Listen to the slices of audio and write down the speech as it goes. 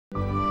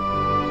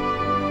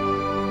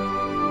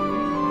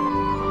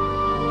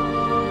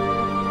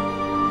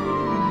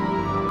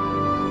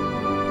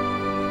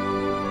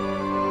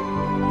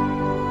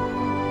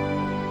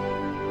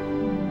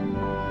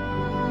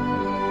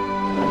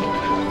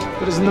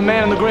and the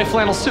man in the gray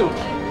flannel suit.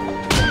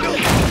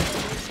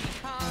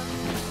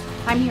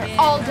 I'm here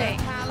all day,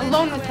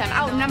 alone with them,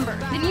 outnumbered.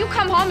 Then you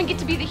come home and get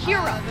to be the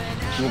hero.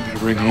 You want me to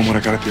bring home what I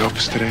got at the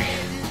office today?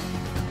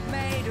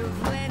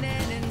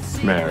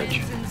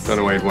 Marriage. Not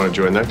a way you'd want to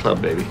join that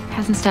club, baby.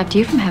 Hasn't stopped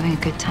you from having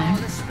a good time.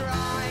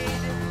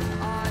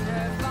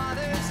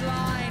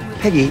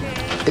 Peggy,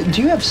 do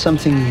you have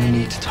something you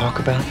need to talk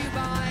about?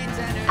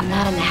 I'm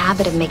not in the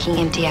habit of making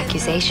empty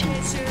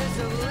accusations.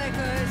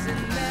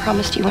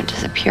 Promised you wouldn't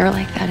disappear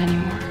like that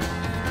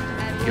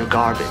anymore. You're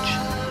garbage.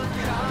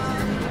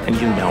 And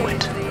you know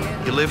it.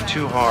 You live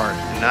too hard,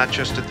 and not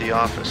just at the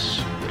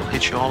office. It'll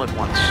hit you all at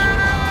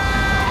once.